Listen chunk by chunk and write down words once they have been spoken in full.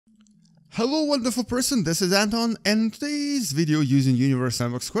Hello wonderful person, this is Anton, and in today's video using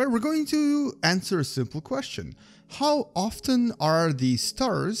Sandbox², we're going to answer a simple question. How often are the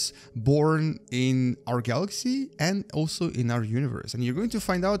stars born in our galaxy and also in our universe? And you're going to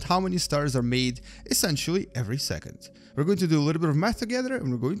find out how many stars are made essentially every second. We're going to do a little bit of math together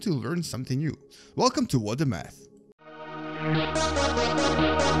and we're going to learn something new. Welcome to What the Math.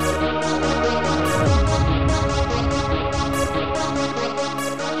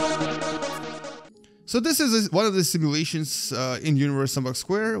 So this is one of the simulations in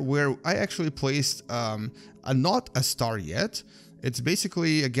Sandbox² where I actually placed not a star yet. It's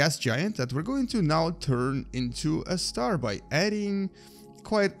basically a gas giant that we're going to now turn into a star by adding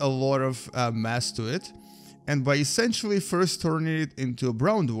quite a lot of mass to it. And by essentially first turning it into a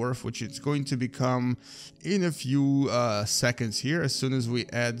brown dwarf, which it's going to become in a few seconds here, as soon as we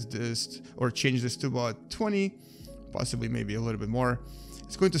add this or change this to about 20, possibly maybe a little bit more.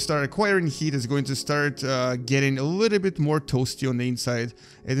 It's going to start acquiring heat, it's going to start getting a little bit more toasty on the inside,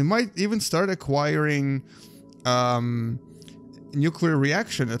 and it might even start acquiring nuclear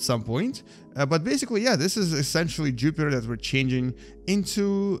reaction at some point. But basically, yeah, this is essentially Jupiter that we're changing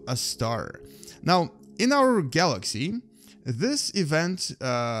into a star. Now, in our galaxy, this event,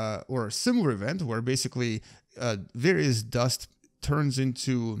 or a similar event, where basically various dust turns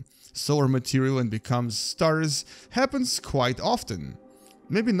into solar material and becomes stars, happens quite often.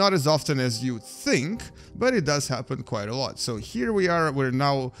 Maybe not as often as you think, but it does happen quite a lot. So here we are, we're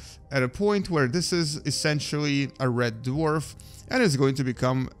now at a point where this is essentially a red dwarf and it's going to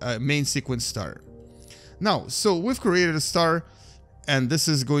become a main sequence star. Now, so we've created a star and this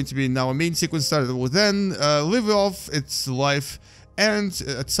is going to be now a main sequence star that will then live off its life and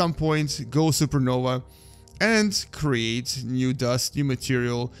at some point go supernova and create new dust, new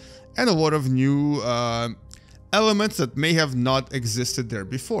material, and a lot of new elements that may have not existed there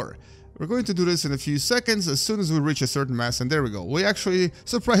before. We're going to do this in a few seconds as soon as we reach a certain mass, and there we go. We actually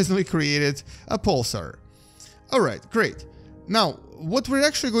surprisingly created a pulsar. Alright, great. Now, what we're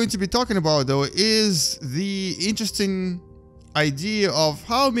actually going to be talking about though is the interesting idea of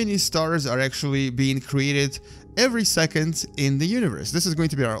how many stars are actually being created every second in the universe. This is going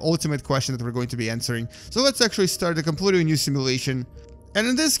to be our ultimate question that we're going to be answering. So let's actually start a completely new simulation. And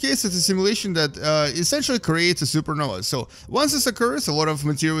in this case, it's a simulation that essentially creates a supernova. So once this occurs, a lot of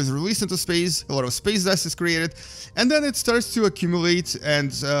material is released into space, a lot of space dust is created, and then it starts to accumulate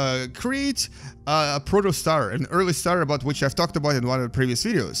and create a protostar, an early star about which I've talked about in one of the previous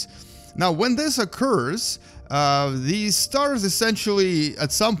videos. Now, when this occurs, these stars essentially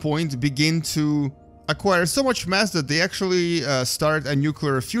at some point begin to acquire so much mass that they actually start a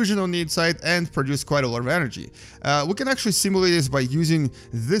nuclear fusion on the inside and produce quite a lot of energy. We can actually simulate this by using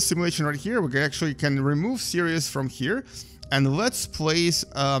this simulation right here. We can remove Sirius from here, and let's place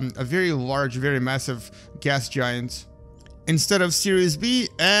a very large, very massive gas giant instead of Sirius B,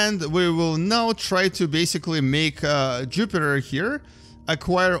 and we will now try to basically make Jupiter here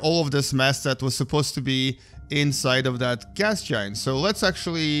acquire all of this mass that was supposed to be inside of that gas giant. So let's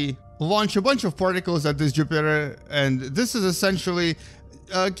actually launch a bunch of particles at this Jupiter, and this is essentially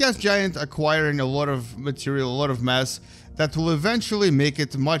a gas giant acquiring a lot of material, a lot of mass that will eventually make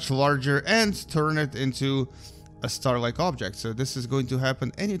it much larger and turn it into a star-like object. So this is going to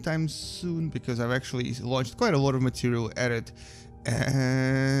happen anytime soon because I've actually launched quite a lot of material at it.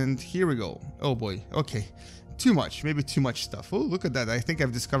 And here we go. Oh boy, okay. Too much, maybe too much stuff. Oh, look at that. I think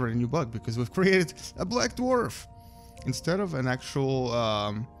I've discovered a new bug because we've created a black dwarf instead of an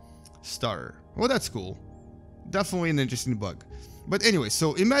actual star. Well, that's cool. Definitely an interesting bug. But anyway,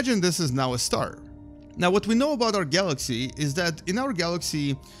 so imagine this is now a star. Now, what we know about our galaxy is that in our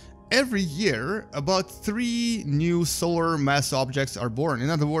galaxy, every year, about 3 new solar mass objects are born.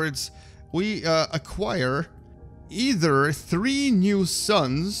 In other words, we acquire either 3 new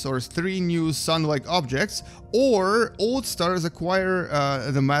suns or 3 new sun-like objects, or old stars acquire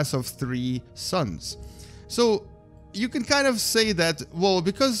the mass of 3 suns. So you can kind of say that, well,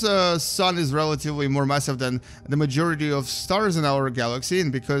 because Sun is relatively more massive than the majority of stars in our galaxy,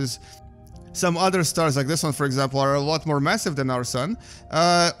 and because some other stars like this one, for example, are a lot more massive than our Sun,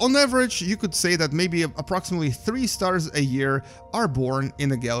 on average, you could say that maybe approximately 3 stars a year are born in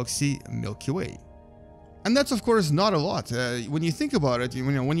the galaxy Milky Way. And that's, of course, not a lot. When you think about it,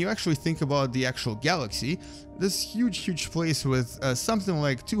 when you actually think about the actual galaxy, this huge place with something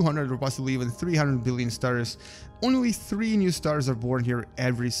like 200 or possibly even 300 billion stars, only 3 new stars are born here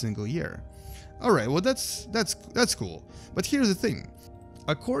every single year. Alright, well that's cool. But here's the thing.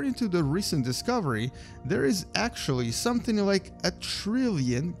 According to the recent discovery, there is actually something like 1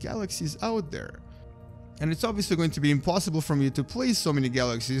 trillion galaxies out there. And it's obviously going to be impossible for me to place so many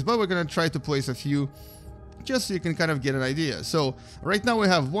galaxies, but we're going to try to place a few just so you can kind of get an idea. So right now we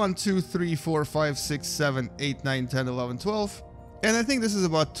have 1, 2, 3, 4, 5, 6, 7, 8, 9, 10, 11, 12. And I think this is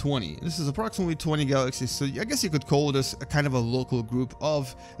about 20. This is approximately 20 galaxies. So I guess you could call this a kind of a local group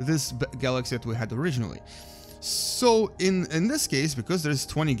of this galaxy that we had originally. So in this case, because there's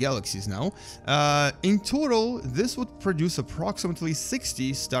 20 galaxies now, in total, this would produce approximately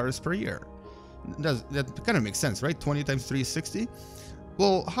 60 stars per year. That kind of makes sense, right? 20 times 3 is 60.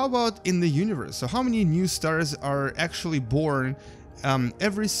 Well, how about in the universe? So how many new stars are actually born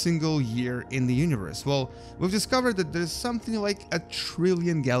every single year in the universe? Well, we've discovered that there's something like 1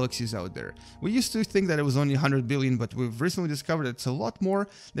 trillion galaxies out there. We used to think that it was only 100 billion, but we've recently discovered it's a lot more.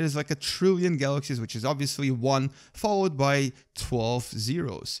 There's like 1 trillion galaxies, which is obviously 1 followed by 12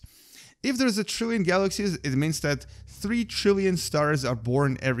 zeros. If there's 1 trillion galaxies, it means that 3 trillion stars are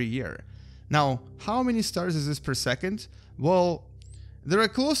born every year. Now, how many stars is this per second? Well, there are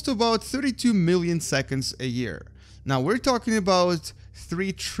close to about 32 million seconds a year. Now, we're talking about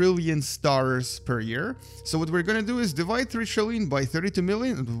 3 trillion stars per year. So what we're going to do is divide 3 trillion by 32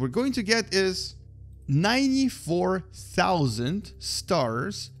 million. And what we're going to get is 94,000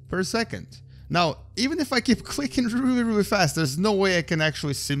 stars per second. Now, even if I keep clicking really fast, there's no way I can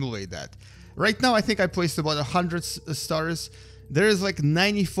actually simulate that. Right now, I think I placed about 100 stars. There is like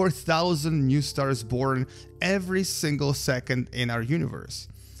 94,000 new stars born every single second in our universe.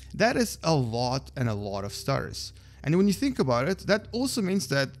 That is a lot and a lot of stars. And when you think about it, that also means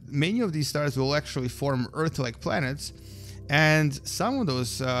that many of these stars will actually form Earth-like planets, and some of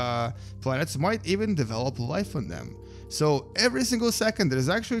those planets might even develop life on them. So every single second, there's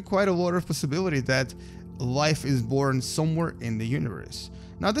actually quite a lot of possibility that life is born somewhere in the universe.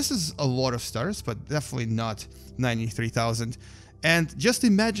 Now, this is a lot of stars, but definitely not 93,000. And just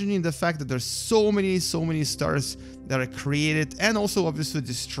imagining the fact that there's so many stars that are created and also obviously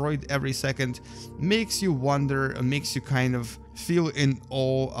destroyed every second makes you wonder and makes you kind of feel in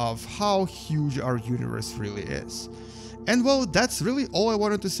awe of how huge our universe really is. And well, that's really all I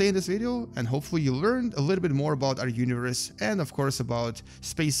wanted to say in this video, and hopefully you learned a little bit more about our universe and of course about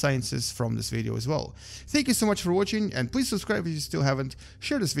space sciences from this video as well. Thank you so much for watching, and please subscribe if you still haven't.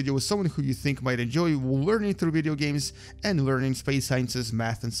 Share this video with someone who you think might enjoy learning through video games and learning space sciences,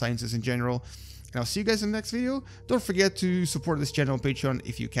 math and sciences in general. And I'll see you guys in the next video. Don't forget to support this channel on Patreon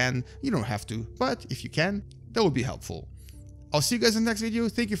if you can. You don't have to, but if you can, that would be helpful. I'll see you guys in the next video.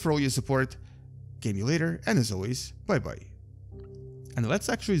 Thank you for all your support. Game you later, and as always, bye-bye. And let's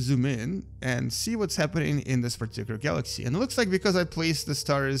actually zoom in and see what's happening in this particular galaxy. And it looks like because I placed the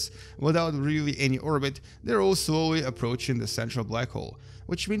stars without really any orbit, they're all slowly approaching the central black hole,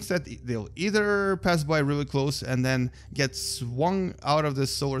 which means that they'll either pass by really close and then get swung out of the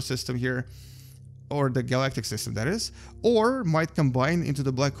solar system here, or the galactic system that is, or might combine into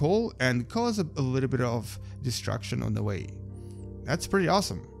the black hole and cause a little bit of destruction on the way. That's pretty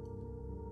awesome.